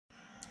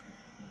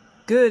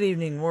Good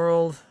evening,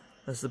 world.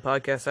 This is the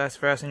podcast Ask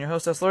for Ask, and your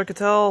host, S. Lord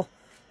Cattell.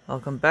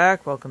 Welcome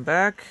back.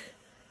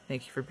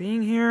 Thank you for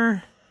being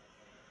here.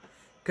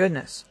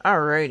 Goodness.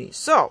 Alrighty.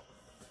 So,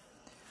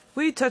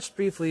 we touched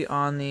briefly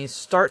on the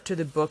start to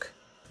the book,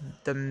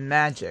 The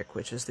Magic,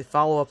 which is the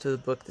follow-up to the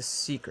book, The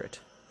Secret.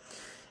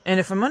 And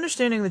if I'm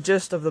understanding the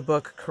gist of the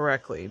book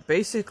correctly,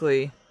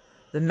 basically,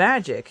 the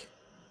magic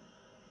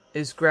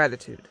is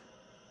gratitude.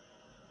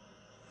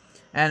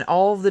 And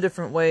all of the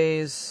different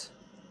ways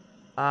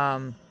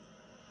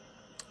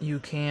you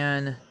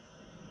can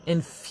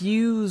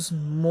infuse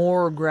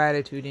more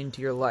gratitude into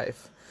your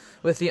life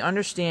with the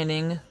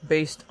understanding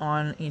based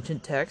on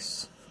ancient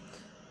texts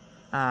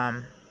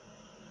and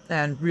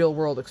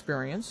real-world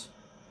experience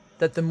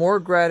that the more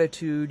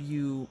gratitude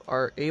you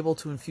are able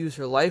to infuse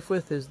your life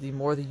with is the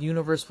more the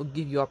universe will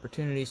give you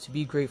opportunities to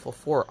be grateful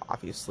for,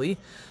 obviously.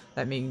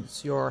 That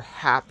means you're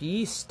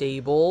happy,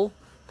 stable,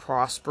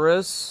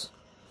 prosperous,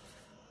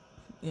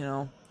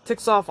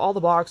 ticks off all the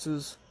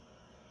boxes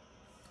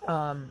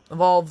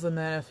of all of the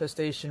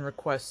manifestation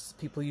requests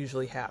people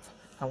usually have.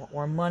 I want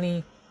more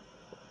money,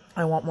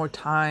 I want more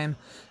time,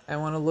 I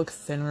want to look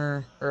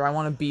thinner, or I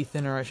want to be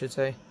thinner, I should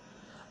say.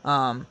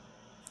 I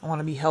want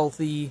to be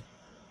healthy.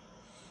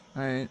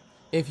 Right?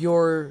 If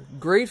you're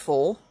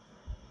grateful,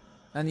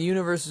 and the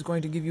universe is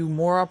going to give you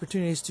more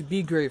opportunities to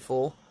be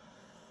grateful,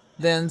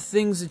 then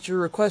things that you're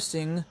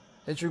requesting,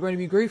 that you're going to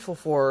be grateful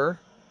for,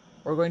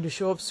 are going to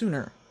show up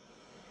sooner.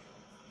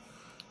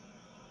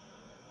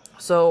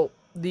 So,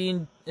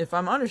 if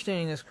I'm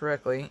understanding this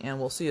correctly, and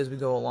we'll see as we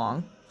go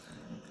along,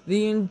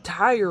 the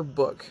entire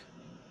book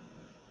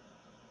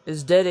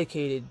is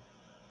dedicated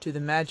to the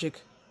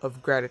magic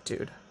of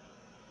gratitude.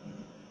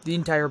 The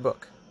entire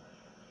book.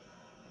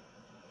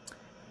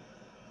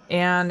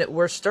 And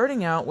we're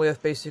starting out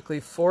with basically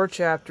 4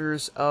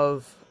 chapters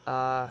of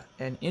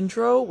an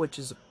intro, which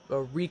is a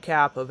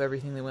recap of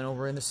everything they went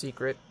over in The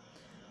Secret,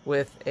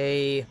 with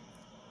a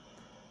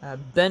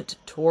bent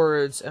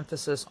towards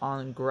emphasis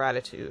on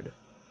gratitude.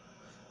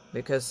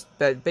 Because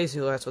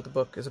basically that's what the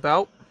book is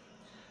about.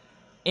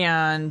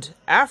 And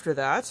after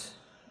that,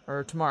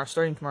 or tomorrow,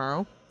 starting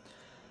tomorrow,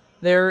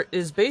 there's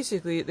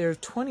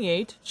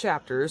 28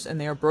 chapters, and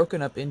they are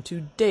broken up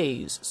into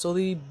days. So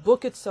the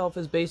book itself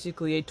is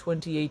basically a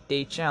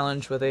 28-day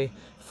challenge with a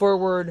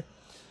forward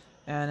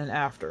and an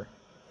after.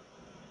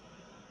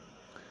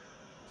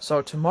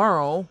 So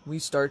tomorrow, we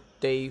start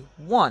day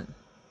 1.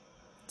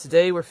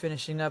 Today, we're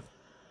finishing up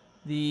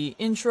the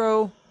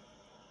intro,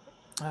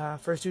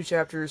 first 2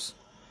 chapters.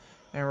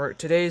 And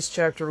today's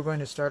chapter we're going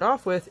to start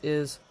off with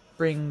is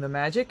Bring the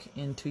Magic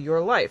into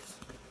Your Life.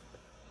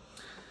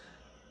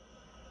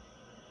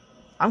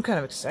 I'm kind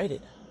of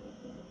excited.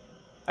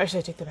 Actually,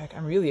 I take that back.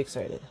 I'm really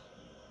excited.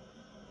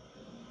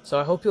 So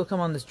I hope you'll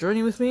come on this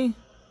journey with me.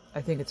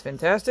 I think it's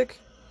fantastic.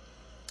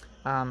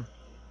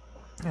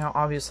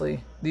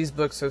 Obviously, these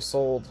books have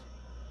sold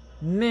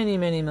many,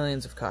 many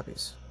millions of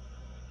copies.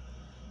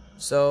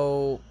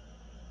 So,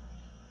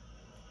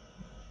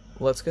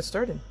 let's get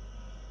started.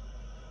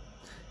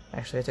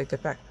 Actually, I take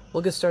that back.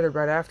 We'll get started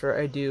right after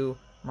I do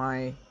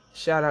my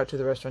shout out to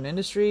the restaurant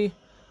industry.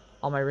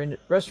 All my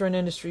restaurant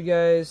industry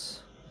guys.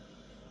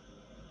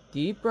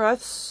 Deep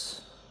breaths.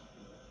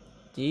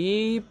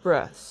 Deep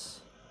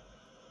breaths.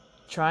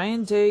 Try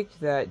and take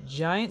that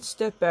giant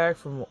step back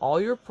from all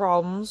your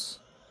problems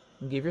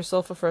and give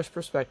yourself a fresh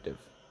perspective.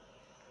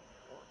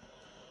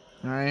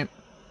 Alright?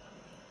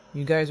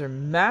 You guys are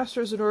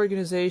masters at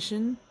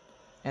organization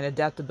and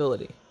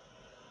adaptability.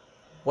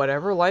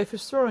 Whatever life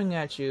is throwing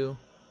at you,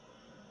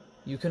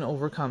 you can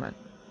overcome it.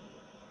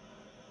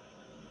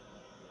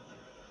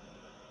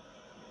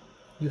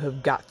 You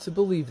have got to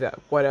believe that.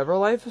 Whatever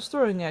life is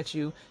throwing at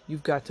you,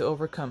 you've got to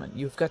overcome it.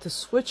 You've got to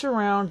switch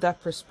around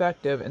that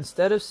perspective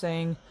instead of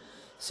sitting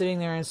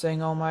there and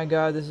saying, oh my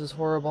god, this is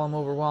horrible, I'm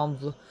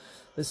overwhelmed,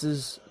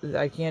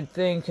 I can't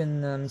think,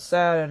 and I'm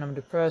sad, and I'm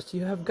depressed.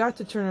 You have got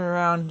to turn it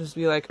around and just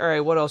be like,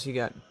 alright, what else you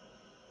got?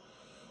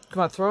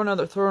 Come on, throw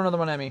another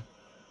one at me.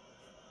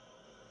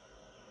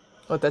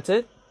 What, that's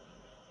it?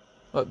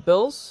 What,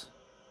 bills?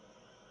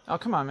 Oh,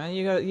 come on, man.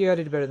 You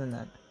gotta do better than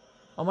that.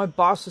 Oh, my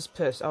boss is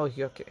pissed. Oh,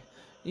 okay.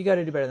 You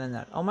gotta do better than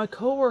that. Oh, my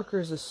coworker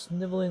is a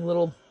sniveling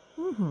little...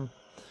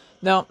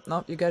 No,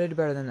 you gotta do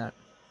better than that.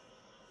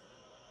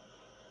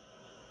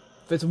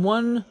 If it's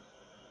one...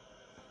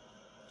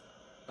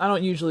 I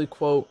don't usually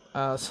quote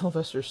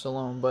Sylvester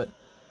Stallone, but...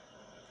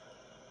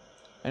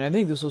 And I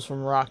think this was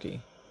from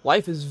Rocky.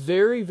 Life is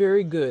very,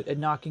 very good at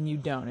knocking you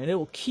down, and it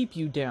will keep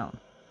you down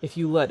if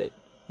you let it.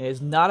 It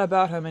is not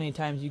about how many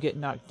times you get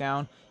knocked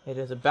down. It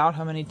is about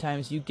how many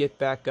times you get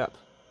back up.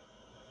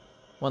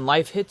 When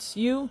life hits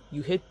you,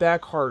 you hit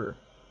back harder.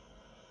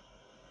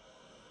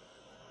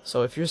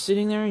 So if you're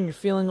sitting there and you're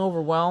feeling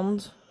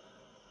overwhelmed,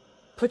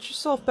 put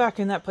yourself back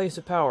in that place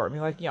of power. And be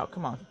like, yo,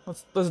 come on,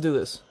 let's do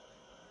this.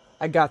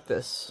 I got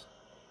this.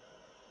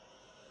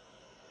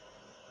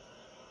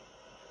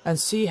 And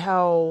see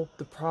how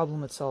the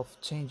problem itself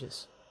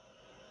changes.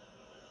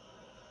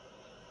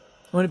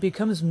 When it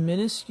becomes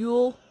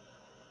minuscule,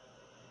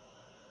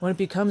 when it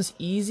becomes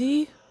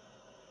easy,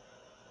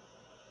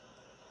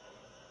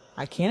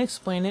 I can't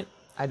explain it.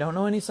 I don't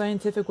know any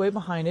scientific way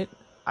behind it.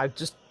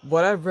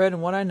 What I've read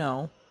and what I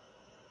know.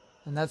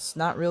 And that's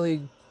not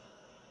really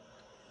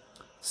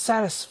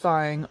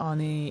satisfying on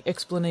the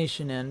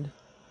explanation end.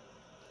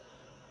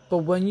 But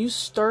when you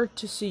start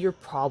to see your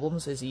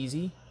problems as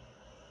easy,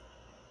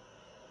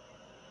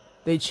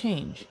 they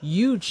change.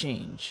 You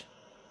change.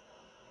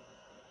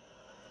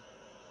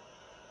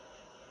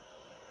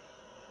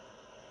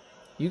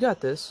 You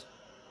got this.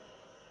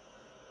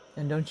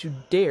 And don't you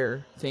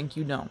dare think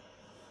you don't.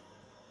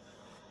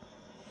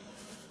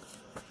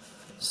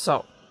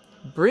 So,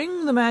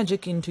 bring the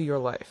magic into your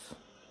life.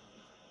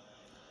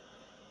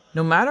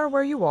 No matter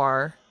where you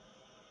are,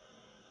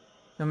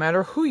 no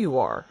matter who you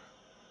are,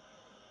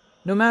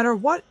 no matter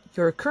what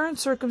your current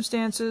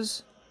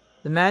circumstances,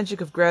 the magic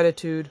of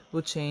gratitude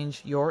will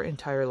change your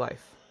entire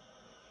life.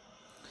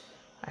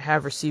 I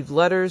have received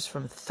letters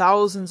from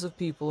thousands of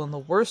people in the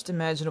worst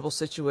imaginable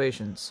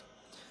situations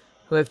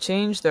who have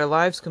changed their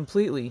lives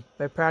completely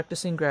by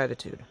practicing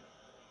gratitude.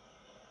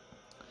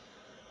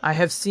 I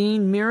have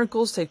seen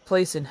miracles take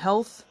place in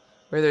health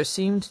where there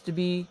seemed to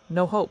be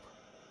no hope.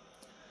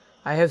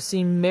 I have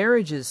seen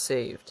marriages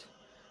saved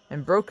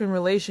and broken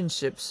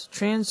relationships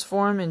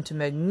transform into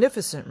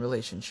magnificent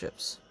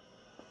relationships.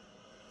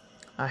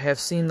 I have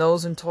seen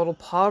those in total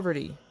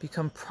poverty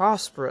become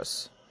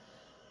prosperous,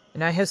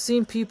 and I have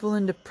seen people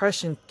in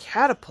depression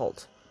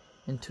catapult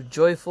into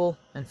joyful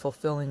and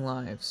fulfilling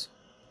lives.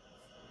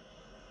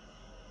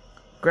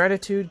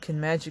 Gratitude can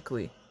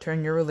magically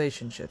turn your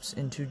relationships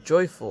into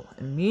joyful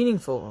and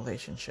meaningful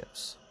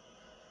relationships.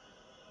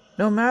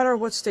 No matter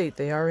what state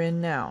they are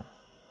in now,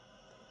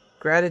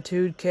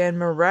 gratitude can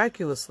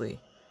miraculously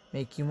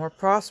make you more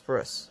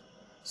prosperous,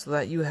 so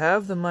that you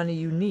have the money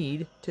you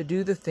need to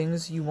do the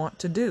things you want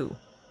to do.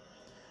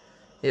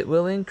 It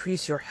will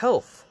increase your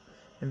health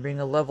and bring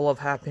a level of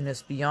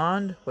happiness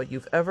beyond what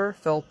you've ever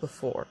felt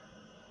before.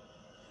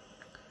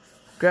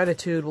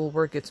 Gratitude will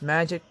work its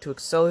magic to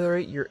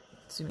accelerate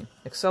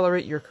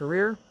your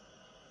career,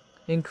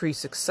 increase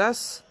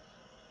success,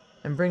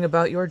 and bring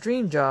about your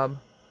dream job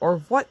or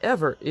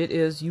whatever it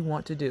is you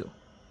want to do.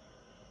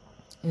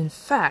 In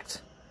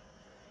fact,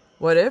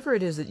 whatever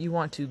it is that you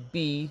want to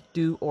be,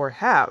 do, or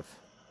have,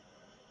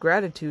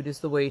 gratitude is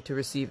the way to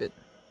receive it.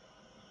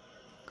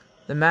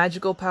 The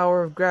magical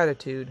power of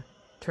gratitude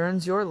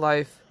turns your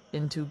life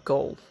into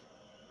gold.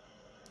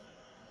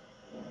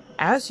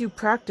 As you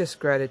practice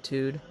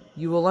gratitude,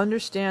 you will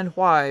understand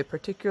why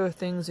particular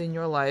things in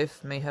your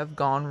life may have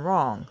gone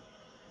wrong,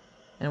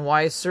 and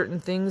why certain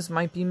things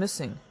might be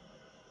missing.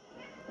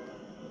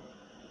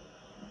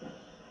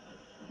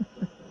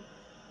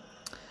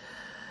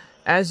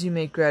 As you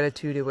make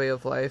gratitude a way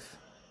of life,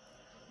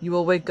 you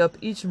will wake up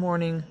each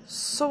morning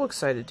so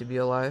excited to be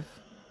alive.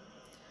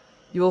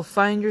 You will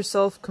find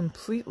yourself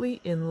completely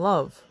in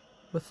love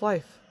with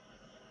life.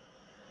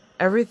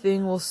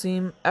 Everything will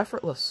seem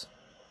effortless.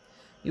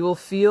 You will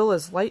feel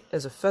as light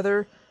as a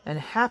feather and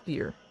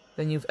happier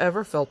than you've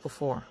ever felt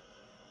before.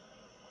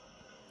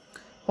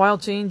 While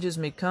changes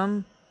may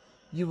come,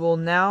 you will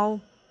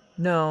now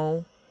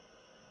know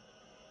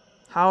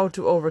how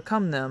to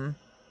overcome them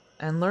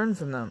and learn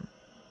from them.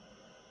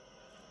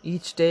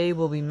 Each day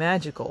will be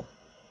magical.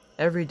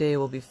 Every day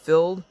will be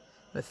filled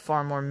with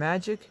far more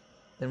magic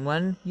than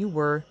when you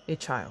were a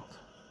child.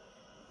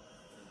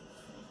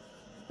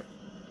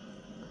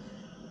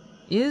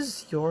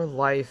 Is your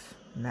life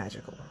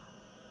magical?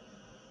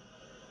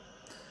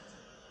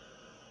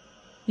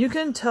 You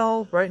can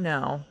tell right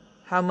now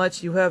how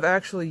much you have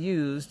actually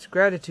used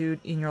gratitude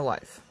in your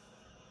life.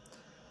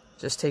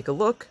 Just take a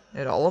look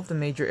at all of the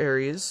major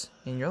areas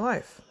in your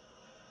life: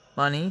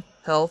 money,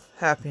 health,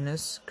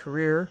 happiness,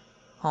 career,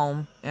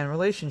 home, and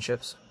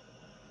relationships.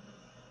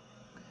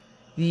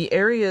 The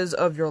areas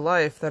of your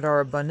life that are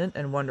abundant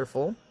and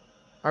wonderful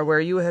are where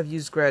you have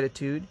used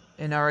gratitude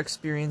and are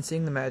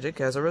experiencing the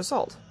magic as a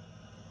result.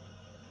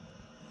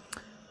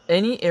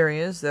 Any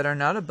areas that are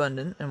not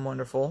abundant and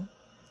wonderful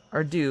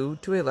are due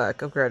to a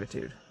lack of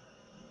gratitude.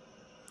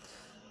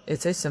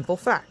 It's a simple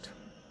fact.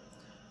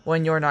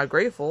 When you're not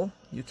grateful,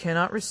 you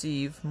cannot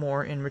receive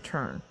more in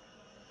return.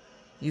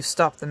 You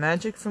stop the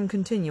magic from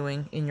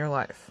continuing in your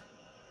life.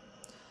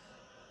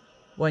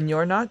 When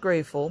you're not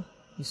grateful,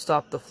 you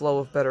stop the flow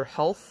of better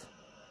health,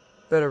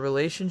 better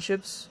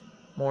relationships,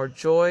 more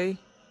joy,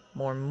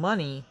 more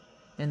money,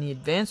 and the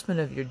advancement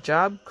of your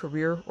job,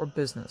 career, or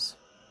business.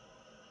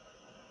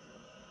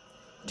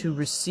 To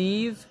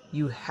receive,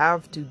 you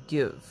have to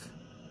give.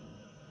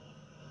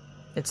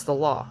 It's the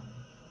law.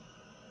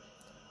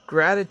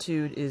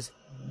 Gratitude is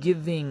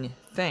giving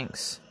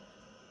thanks,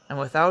 and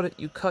without it,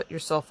 you cut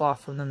yourself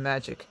off from the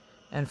magic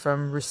and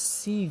from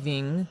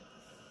receiving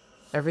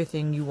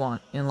everything you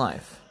want in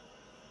life.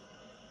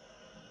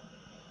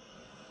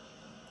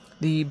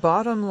 The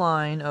bottom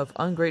line of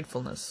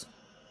ungratefulness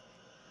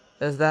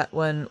is that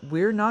when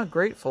we're not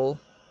grateful,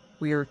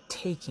 we're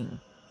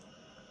taking.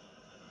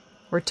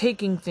 We're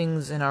taking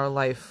things in our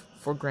life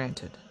for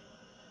granted.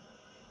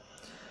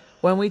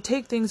 When we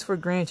take things for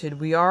granted,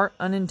 we are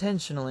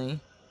unintentionally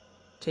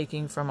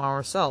taking from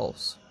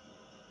ourselves.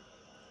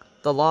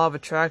 The law of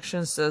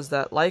attraction says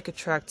that like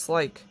attracts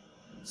like.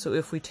 So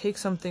if we take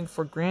something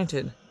for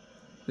granted,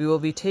 we will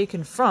be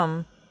taken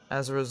from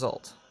as a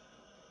result.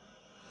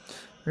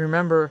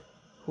 Remember,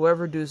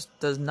 whoever does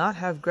not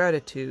have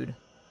gratitude,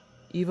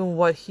 even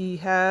what he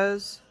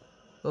has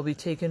will be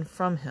taken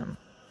from him.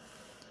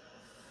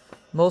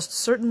 Most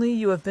certainly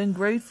you have been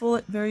grateful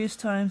at various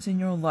times in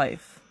your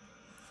life,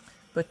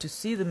 but to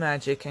see the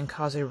magic and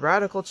cause a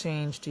radical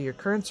change to your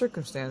current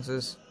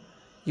circumstances,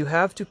 you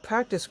have to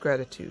practice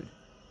gratitude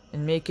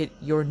and make it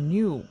your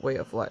new way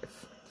of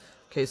life.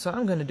 Okay, so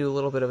I'm going to do a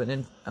little bit of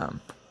an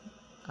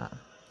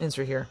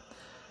insert here.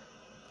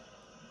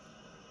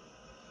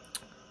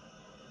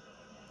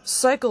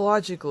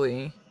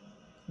 Psychologically,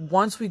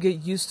 once we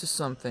get used to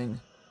something,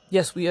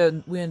 yes, we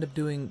end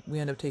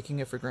up taking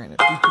it for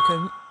granted.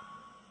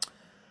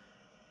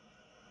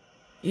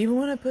 Even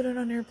when I put it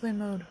on airplane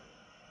mode.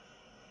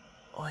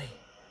 Oi,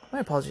 my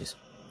apologies.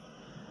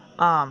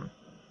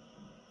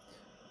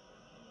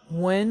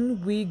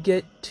 When we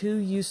get too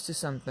used to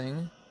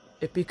something,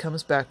 it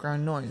becomes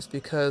background noise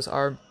because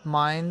our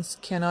minds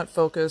cannot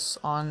focus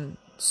on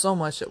so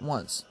much at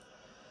once.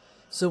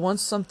 So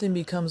once something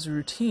becomes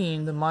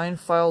routine, the mind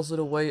files it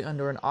away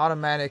under an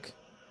automatic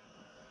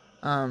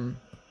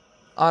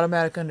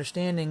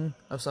understanding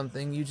of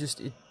something.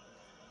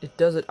 It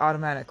does it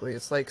automatically.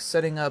 It's like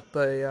setting up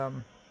a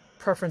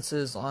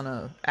preferences on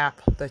a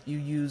app that you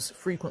use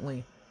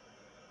frequently.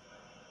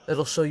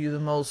 It'll show you the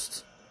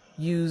most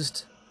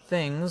used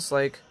things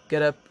like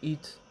get up,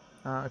 eat,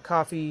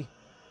 coffee,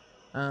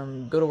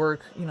 go to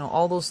work,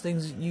 all those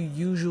things you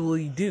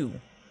usually do.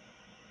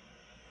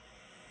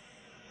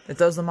 It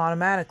does them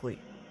automatically.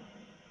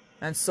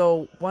 And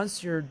so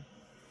once you're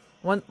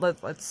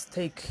let's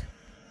take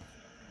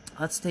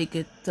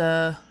it,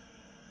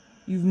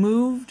 you've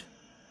moved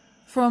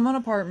from an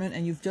apartment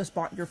and you've just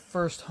bought your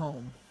first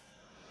home.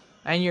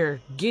 And you're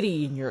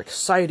giddy and you're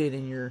excited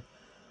and you're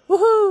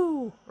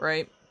woohoo,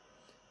 right?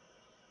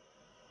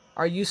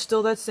 Are you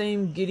still that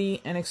same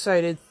giddy and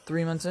excited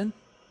 3 months in?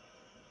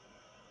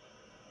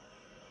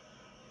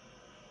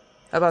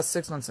 How about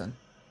 6 months in?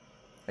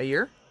 A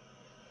year?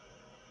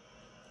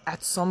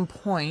 At some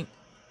point,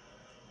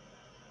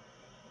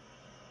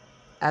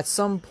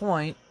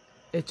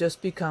 it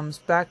just becomes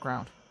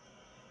background.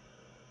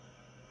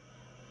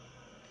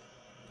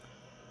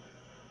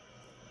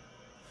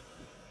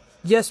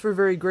 Yes, we're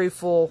very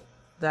grateful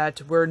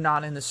that we're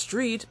not in the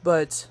street,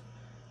 but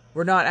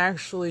we're not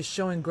actually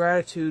showing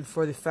gratitude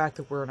for the fact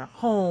that we're in a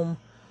home.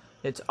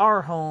 It's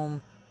our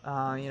home.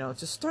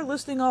 Just start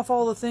listing off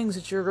all the things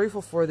that you're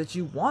grateful for that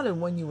you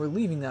wanted when you were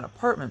leaving that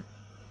apartment.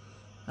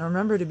 And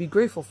remember to be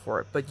grateful for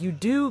it. But you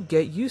do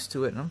get used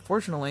to it. And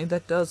unfortunately,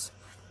 that does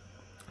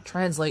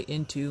translate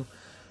into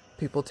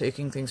people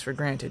taking things for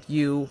granted.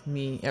 You,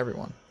 me,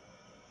 everyone.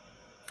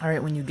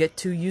 Alright, when you get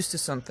too used to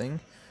something,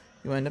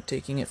 you end up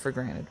taking it for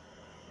granted.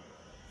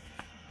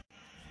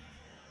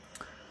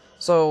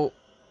 So,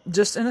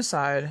 just an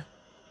aside,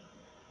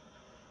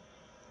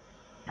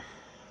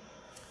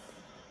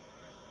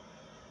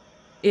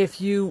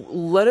 if you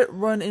let it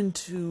run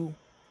into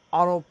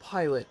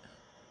autopilot,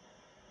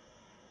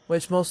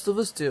 which most of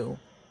us do,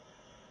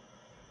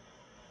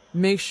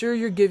 make sure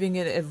you're giving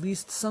it at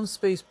least some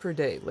space per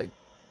day. Like,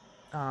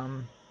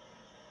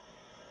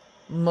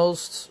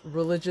 most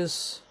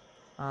religious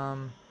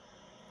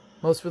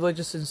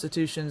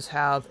institutions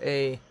have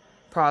a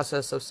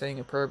process of saying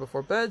a prayer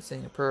before bed,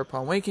 saying a prayer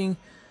upon waking.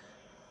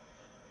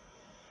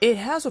 It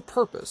has a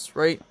purpose,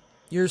 right?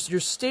 You're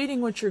stating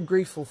what you're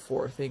grateful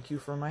for. Thank you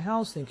for my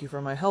house. Thank you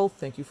for my health.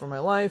 Thank you for my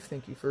life.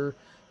 Thank you for,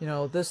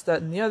 this,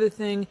 that, and the other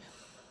thing.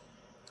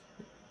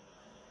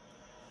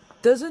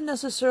 Doesn't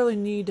necessarily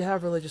need to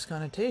have religious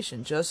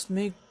connotation. Just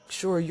make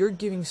sure you're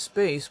giving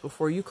space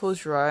before you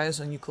close your eyes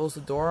and you close the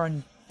door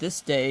on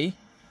this day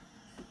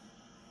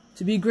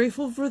to be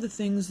grateful for the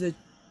things that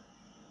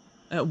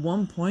at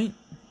one point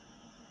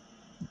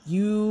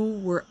you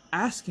were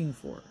asking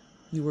for,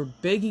 you were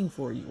begging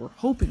for, you were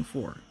hoping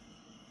for.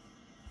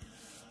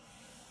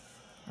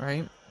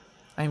 Right?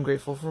 I am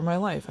grateful for my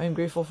life. I am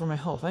grateful for my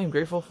health. I am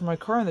grateful for my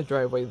car in the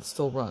driveway that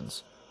still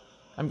runs.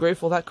 I'm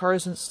grateful that car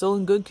isn't still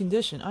in good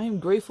condition. I am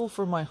grateful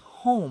for my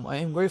home. I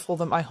am grateful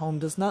that my home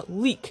does not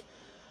leak.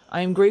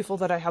 I am grateful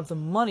that I have the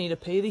money to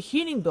pay the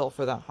heating bill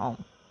for that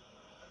home.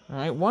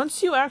 Alright,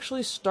 once you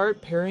actually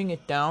start paring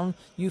it down,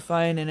 you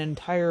find an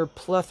entire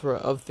plethora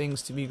of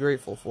things to be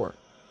grateful for.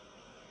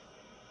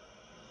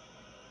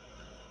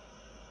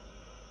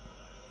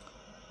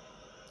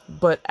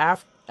 But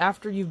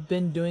after you've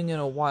been doing it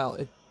a while,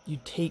 you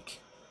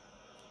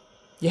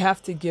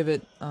have to give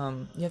it,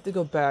 you have to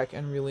go back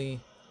and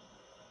really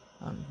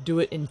do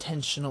it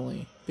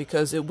intentionally,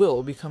 because it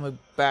will become a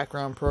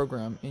background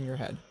program in your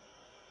head.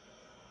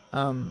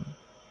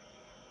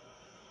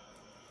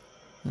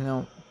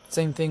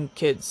 Same thing,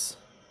 kids.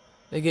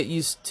 They get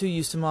too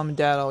used to mom and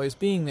dad always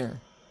being there.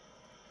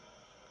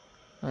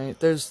 Right?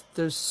 There's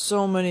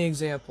so many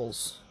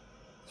examples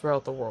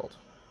throughout the world.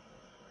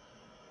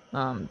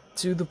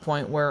 To the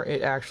point where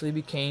it actually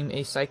became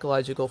a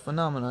psychological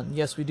phenomenon.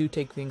 Yes, we do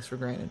take things for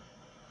granted.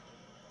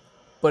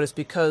 but it's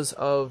because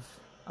of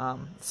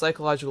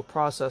psychological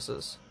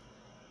processes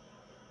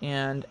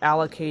and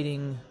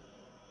allocating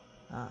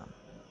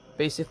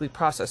basically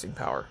processing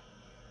power.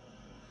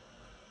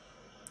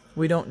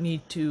 We don't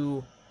need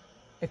to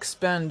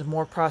expend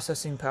more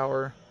processing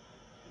power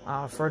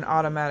for an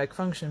automatic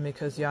function,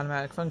 because the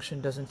automatic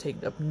function doesn't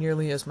take up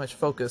nearly as much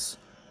focus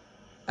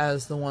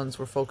as the ones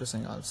we're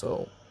focusing on.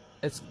 So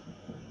it's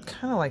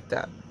kind of like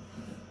that.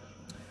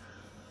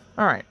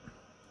 Alright.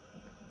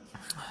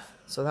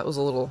 So that was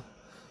a little...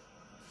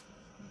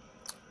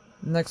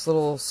 Next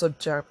little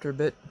subchapter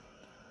bit.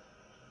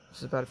 This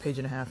is about a page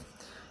and a half.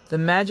 The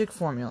magic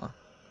formula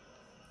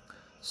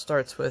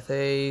starts with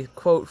a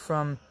quote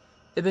from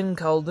Ibn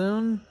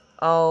Khaldun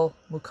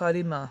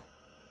al-Muqaddimah,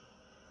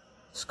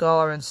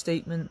 scholar and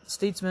statesman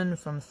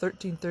from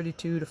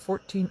 1332 to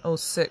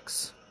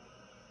 1406.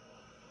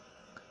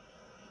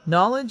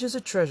 Knowledge is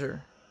a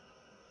treasure,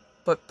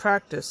 but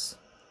practice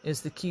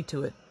is the key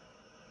to it.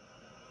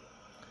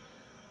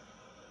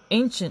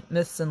 Ancient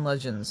myths and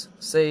legends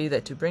say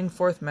that to bring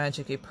forth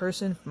magic, a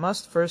person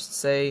must first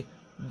say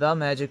the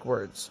magic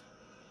words.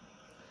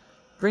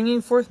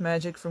 Bringing forth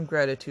magic from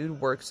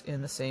gratitude works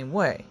in the same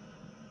way,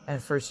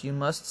 and first you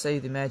must say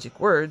the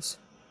magic words,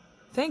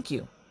 "Thank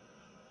you."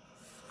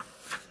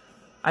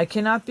 I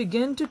cannot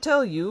begin to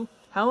tell you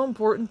how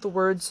important the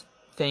words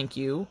 "thank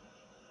you"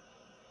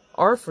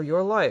 are for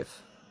your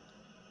life.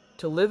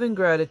 To live in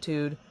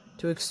gratitude,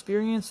 to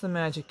experience the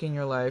magic in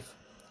your life,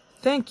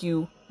 thank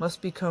you must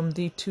become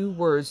the two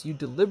words you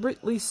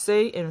deliberately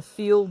say and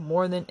feel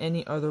more than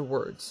any other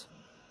words.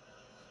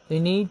 They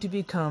need to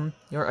become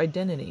your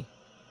identity.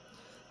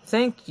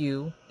 Thank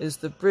you is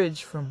the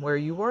bridge from where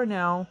you are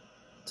now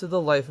to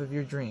the life of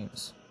your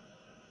dreams.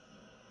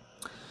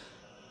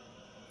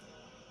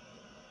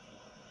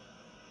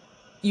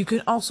 You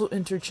can also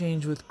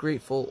interchange with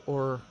grateful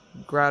or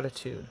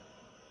gratitude.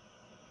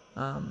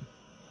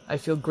 I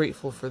feel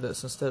grateful for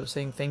this. Instead of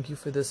saying thank you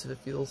for this, if it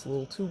feels a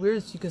little too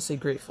weird, you can say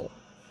grateful.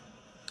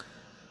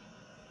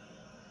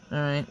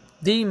 Alright,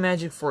 the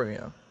magic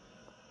formula.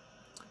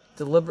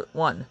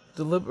 1.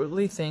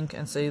 Deliberately think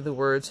and say the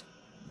words,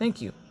 "Thank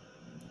you."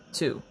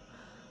 2.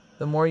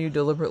 The more you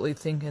deliberately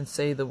think and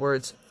say the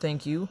words,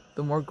 "Thank you,"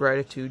 the more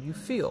gratitude you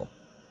feel.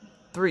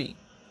 3.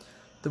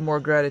 The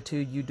more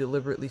gratitude you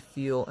deliberately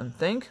feel and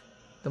think,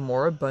 the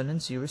more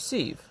abundance you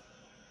receive.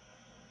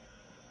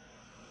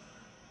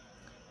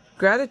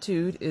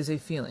 Gratitude is a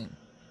feeling.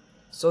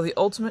 So the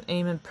ultimate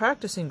aim in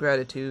practicing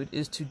gratitude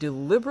is to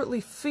deliberately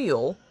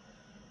feel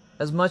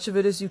as much of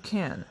it as you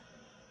can,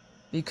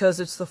 because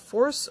it's the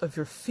force of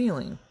your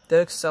feeling that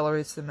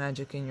accelerates the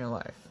magic in your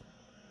life.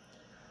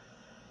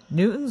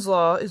 Newton's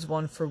law is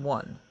 1 for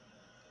 1.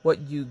 What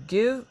you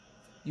give,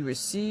 you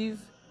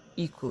receive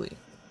equally.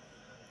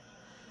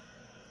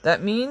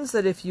 That means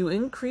that if you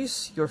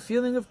increase your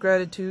feeling of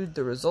gratitude,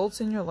 the results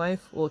in your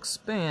life will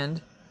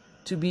expand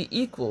to be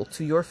equal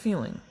to your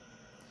feeling.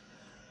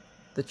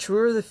 The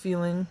truer the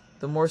feeling,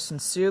 the more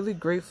sincerely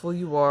grateful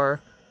you are,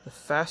 the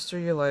faster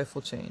your life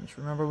will change.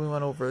 Remember we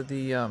went over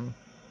the, or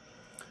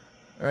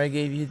I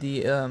gave you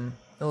the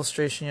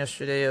illustration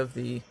yesterday of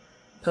the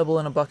pebble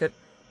in a bucket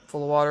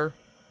full of water.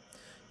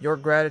 Your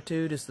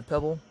gratitude is the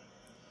pebble.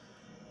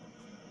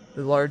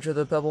 The larger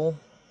the pebble,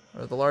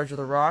 or the larger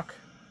the rock,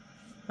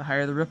 the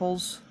higher the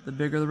ripples, the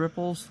bigger the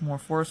ripples, the more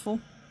forceful.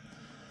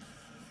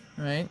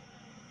 Right?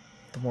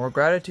 The more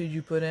gratitude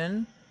you put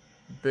in,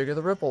 the bigger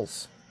the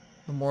ripples,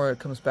 the more it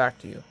comes back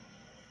to you.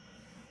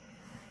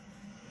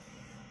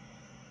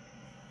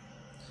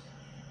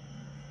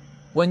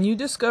 When you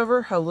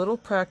discover how little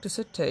practice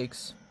it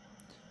takes,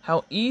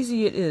 how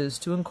easy it is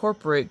to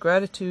incorporate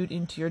gratitude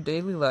into your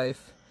daily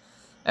life,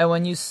 and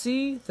when you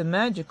see the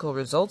magical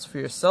results for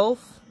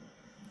yourself,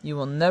 you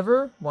will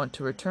never want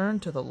to return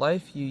to the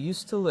life you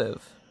used to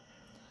live.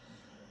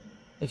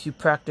 If you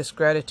practice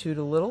gratitude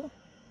a little,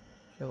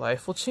 your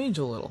life will change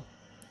a little.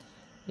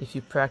 If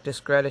you practice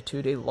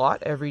gratitude a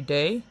lot every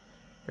day,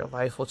 your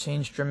life will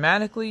change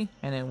dramatically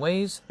and in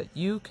ways that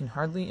you can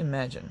hardly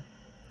imagine.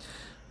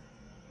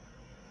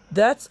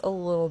 That's a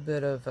little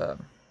bit of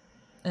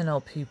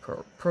NLP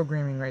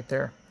programming right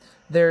there.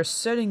 They're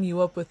setting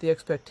you up with the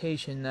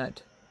expectation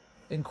that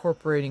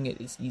incorporating it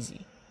is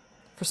easy.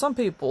 For some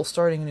people,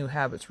 starting a new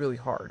habit's really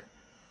hard.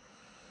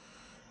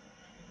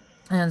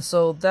 And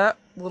so that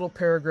little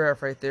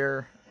paragraph right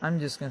there, I'm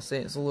just going to say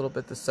it's a little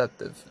bit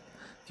deceptive.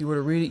 If you were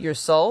to read it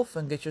yourself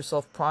and get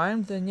yourself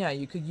primed, then yeah,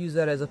 you could use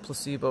that as a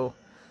placebo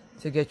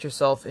to get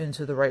yourself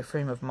into the right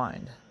frame of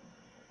mind.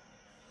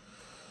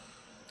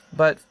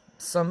 But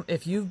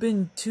if you've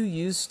been too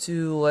used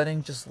to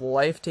letting just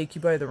life take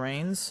you by the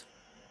reins,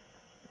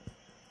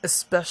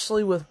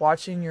 especially with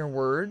watching your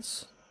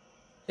words,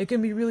 it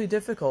can be really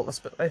difficult.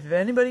 If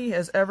anybody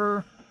has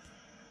ever,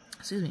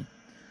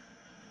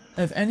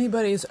 if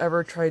anybody's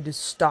ever tried to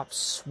stop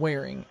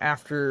swearing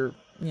after,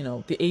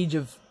 the age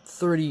of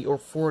 30 or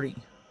 40,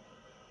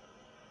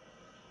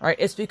 alright,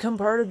 it's become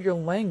part of your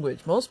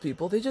language. Most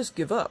people, they just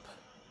give up.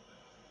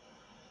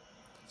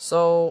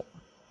 So,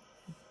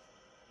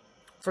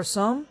 for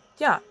some,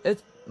 yeah,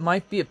 it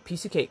might be a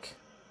piece of cake.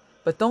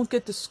 But don't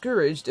get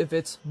discouraged if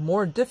it's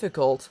more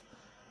difficult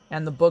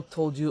and the book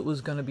told you it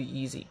was going to be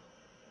easy.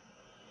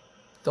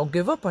 Don't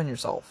give up on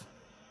yourself.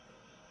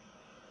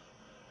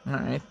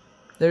 Alright?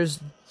 There's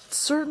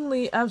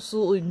certainly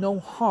absolutely no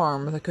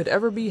harm that could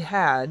ever be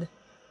had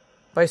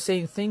by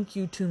saying thank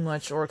you too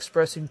much or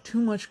expressing too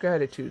much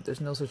gratitude.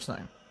 There's no such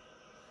thing.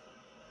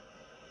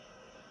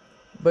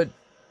 But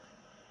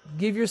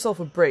give yourself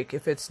a break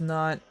if it's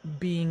not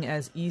being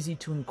as easy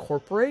to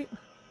incorporate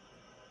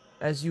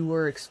as you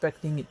were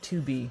expecting it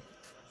to be,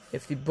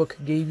 if the book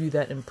gave you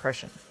that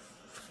impression.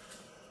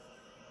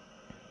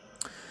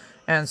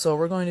 And so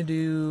we're going to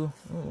do...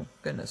 Oh,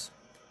 goodness.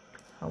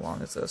 How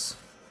long is this?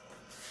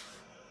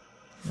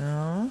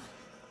 No.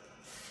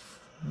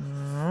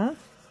 No.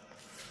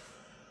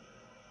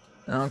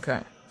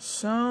 Okay.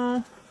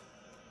 So...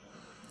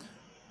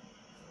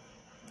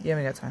 Yeah,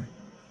 we got time.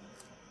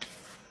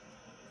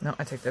 No,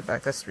 I take that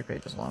back. That's 3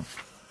 pages long.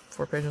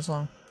 4 pages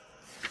long.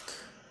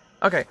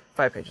 Okay,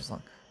 5 pages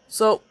long.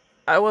 So,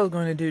 I was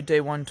going to do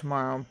day 1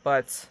 tomorrow,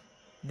 but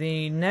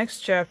the next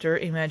chapter,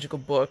 A Magical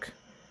Book,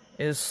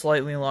 is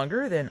slightly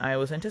longer than I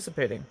was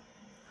anticipating.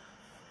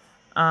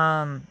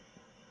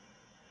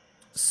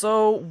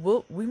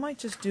 So we might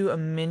just do a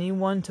mini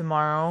one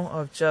tomorrow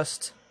of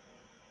just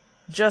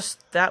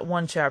that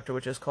one chapter,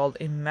 which is called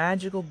A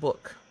Magical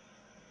Book.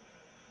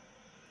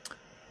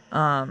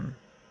 We'll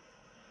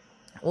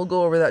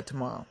go over that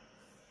tomorrow.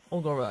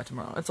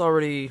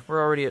 We're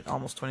already at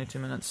almost 22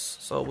 minutes,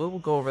 so we'll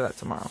go over that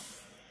tomorrow.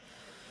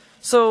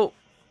 So,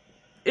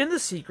 in The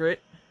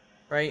Secret,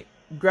 right,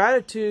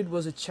 gratitude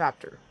was a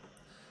chapter.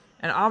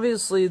 And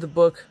obviously the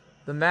book,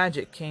 The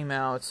Magic, came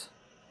out,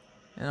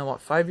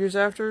 5 years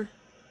after?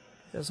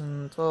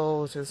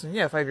 2012,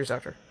 5 years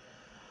after.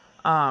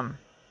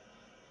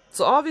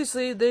 So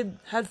obviously they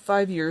had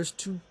 5 years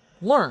to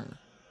learn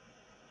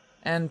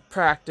and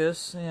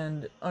practice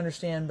and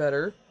understand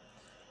better.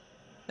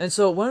 And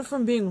so it went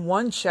from being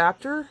one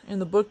chapter in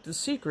the book The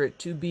Secret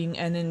to being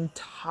an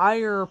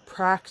entire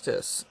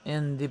practice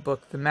in the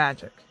book The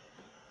Magic.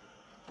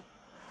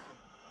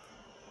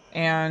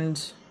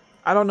 And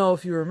I don't know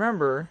if you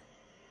remember...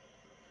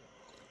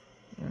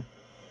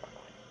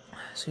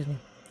 Excuse me.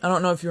 I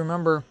don't know if you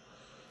remember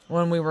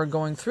when we were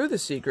going through The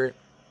Secret,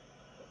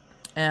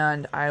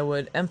 and I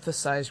would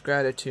emphasize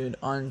gratitude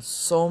on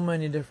so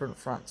many different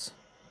fronts.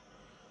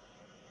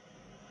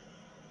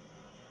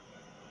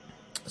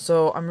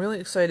 So I'm really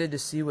excited to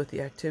see what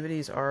the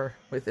activities are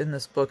within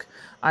this book.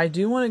 I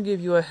do want to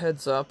give you a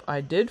heads up. I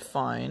did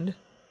find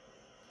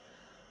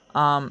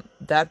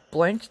that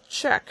blank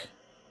check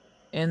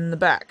in the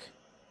back.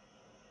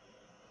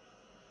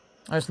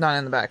 It's not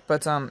in the back,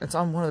 but it's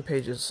on one of the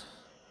pages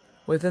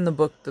within the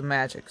book The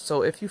Magic.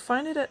 So if you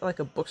find it at like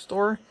a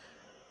bookstore,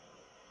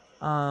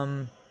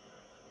 and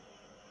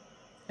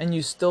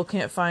you still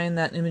can't find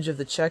that image of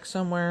the check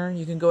somewhere,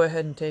 you can go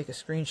ahead and take a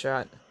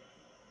screenshot.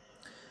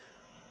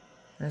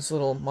 Nice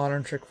little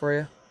modern trick for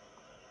you.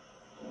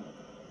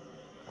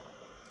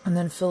 And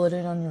then fill it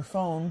in on your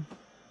phone.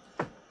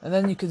 And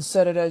then you can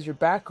set it as your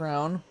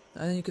background,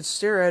 and then you can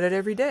stare at it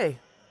every day.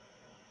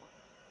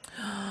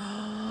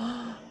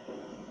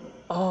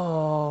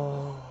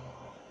 Oh.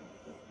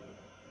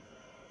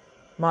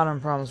 Modern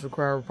problems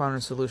require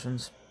modern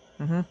solutions.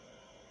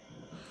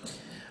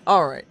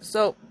 Alright,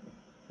 so...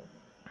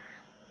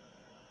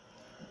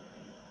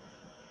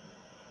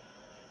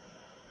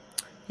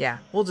 yeah,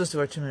 we'll just do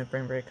our 2-minute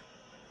brain break.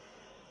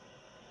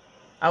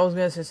 I was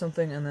going to say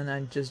something, and then I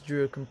just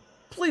drew a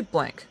complete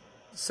blank.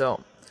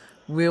 So,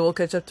 we will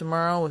catch up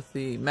tomorrow with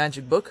the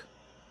magic book.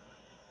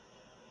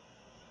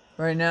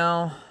 Right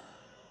now,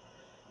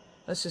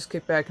 let's just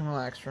kick back and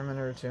relax for a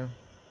minute or two.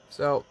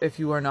 So, if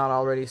you are not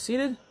already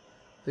seated,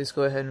 please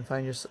go ahead and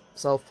find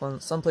yourself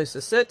someplace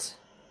to sit,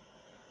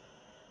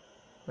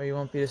 where you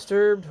won't be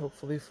disturbed,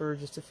 hopefully for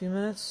just a few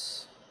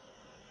minutes.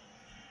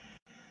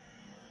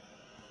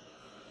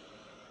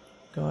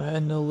 Go ahead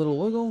and do a little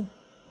wiggle.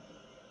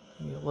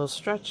 A little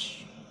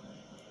stretch.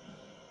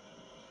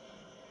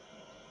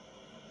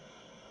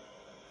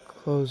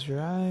 Close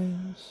your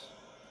eyes.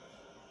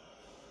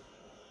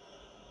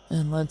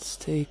 And let's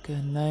take a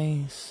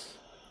nice,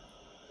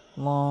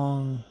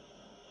 long,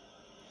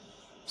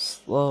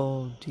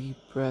 slow, deep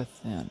breath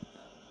in.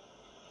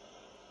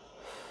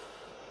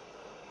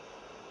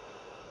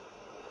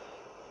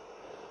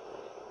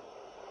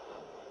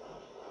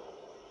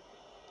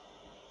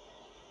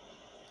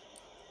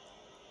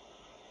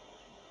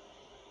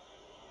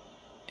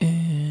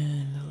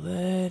 And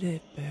let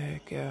it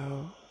back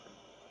out.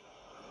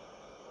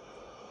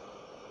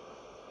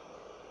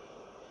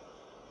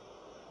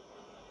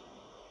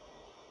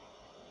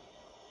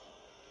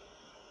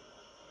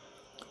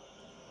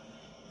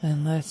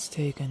 And let's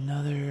take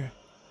another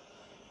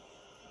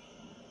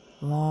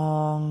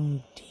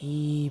long,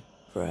 deep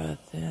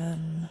breath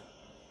in.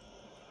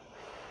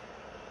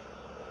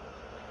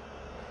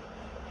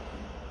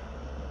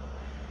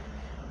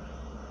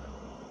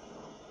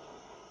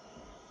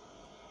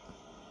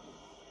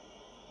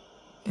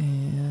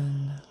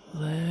 And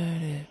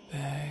let it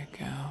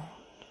back out.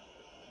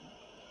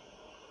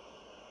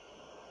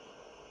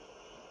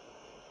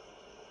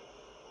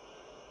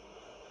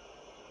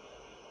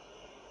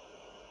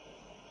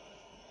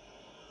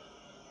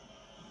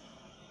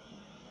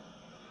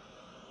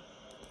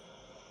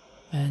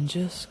 And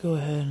just go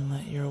ahead and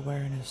let your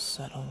awareness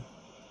settle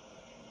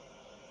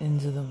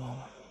into the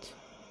moment.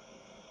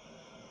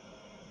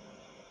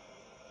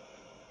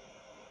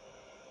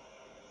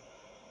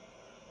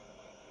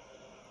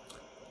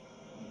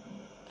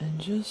 And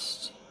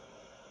just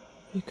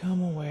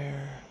become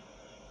aware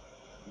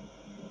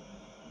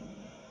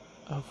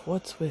of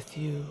what's with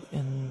you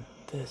in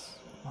this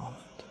moment.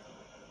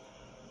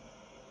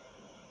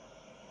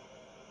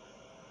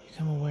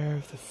 Become aware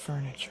of the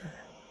furniture.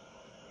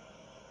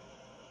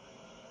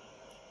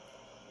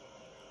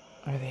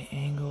 Are they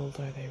angled?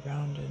 Are they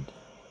rounded?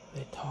 Are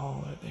they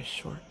tall? Are they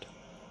short?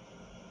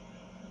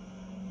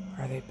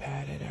 Are they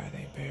padded? Are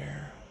they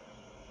bare?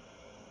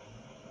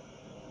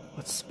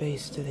 What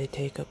space do they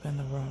take up in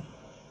the room?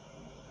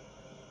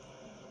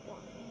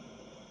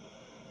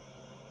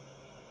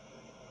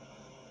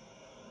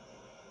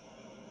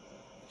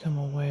 Become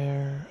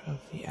aware of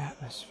the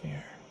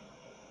atmosphere.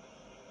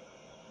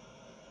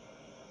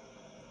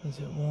 Is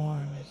it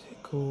warm? Is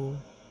it cool?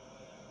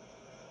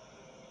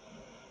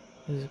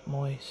 Is it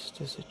moist?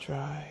 Is it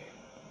dry?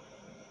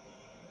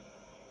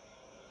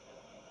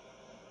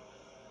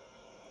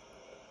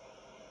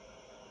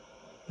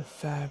 The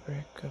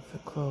fabric of the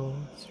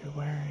clothes you're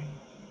wearing.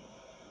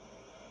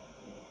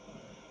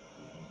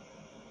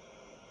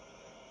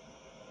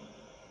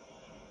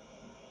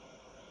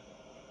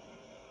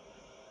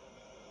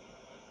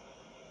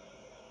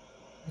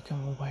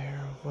 Become aware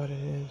of what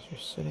it is you're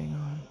sitting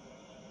on.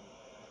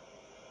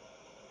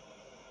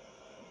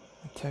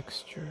 The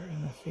texture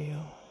and the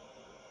feel.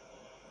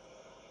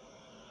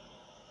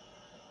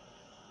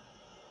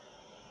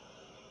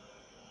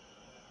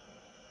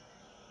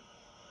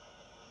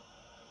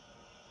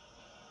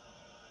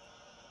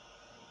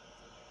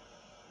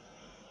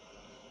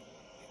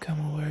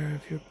 Become aware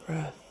of your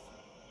breath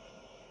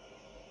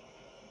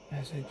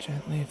as it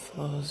gently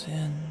flows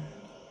in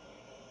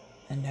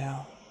and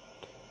out,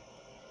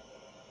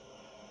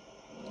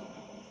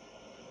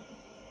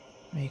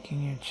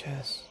 making your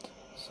chest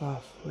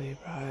softly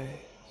rise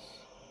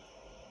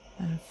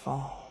and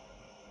fall,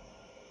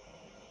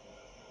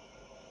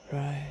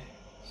 rise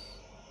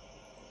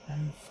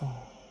and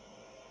fall.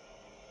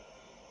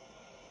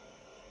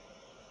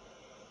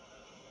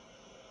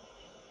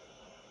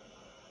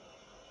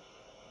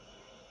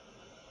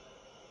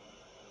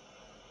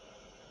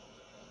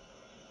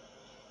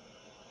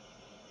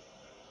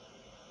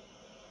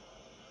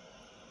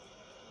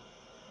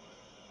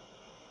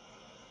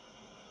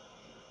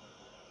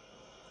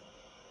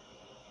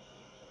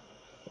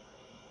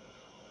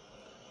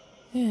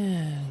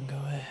 And go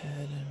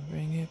ahead and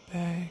bring it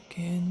back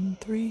in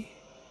 3,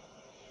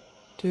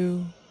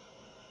 2,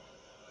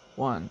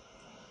 1.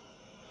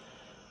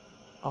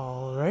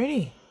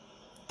 Alrighty.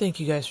 Thank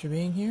you guys for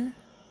being here.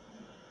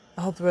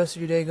 I hope the rest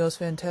of your day goes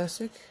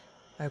fantastic.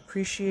 I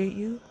appreciate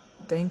you.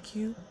 Thank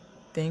you.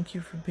 Thank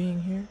you for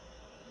being here.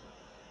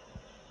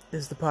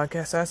 This is the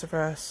podcast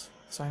Sassafras,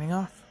 signing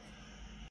off.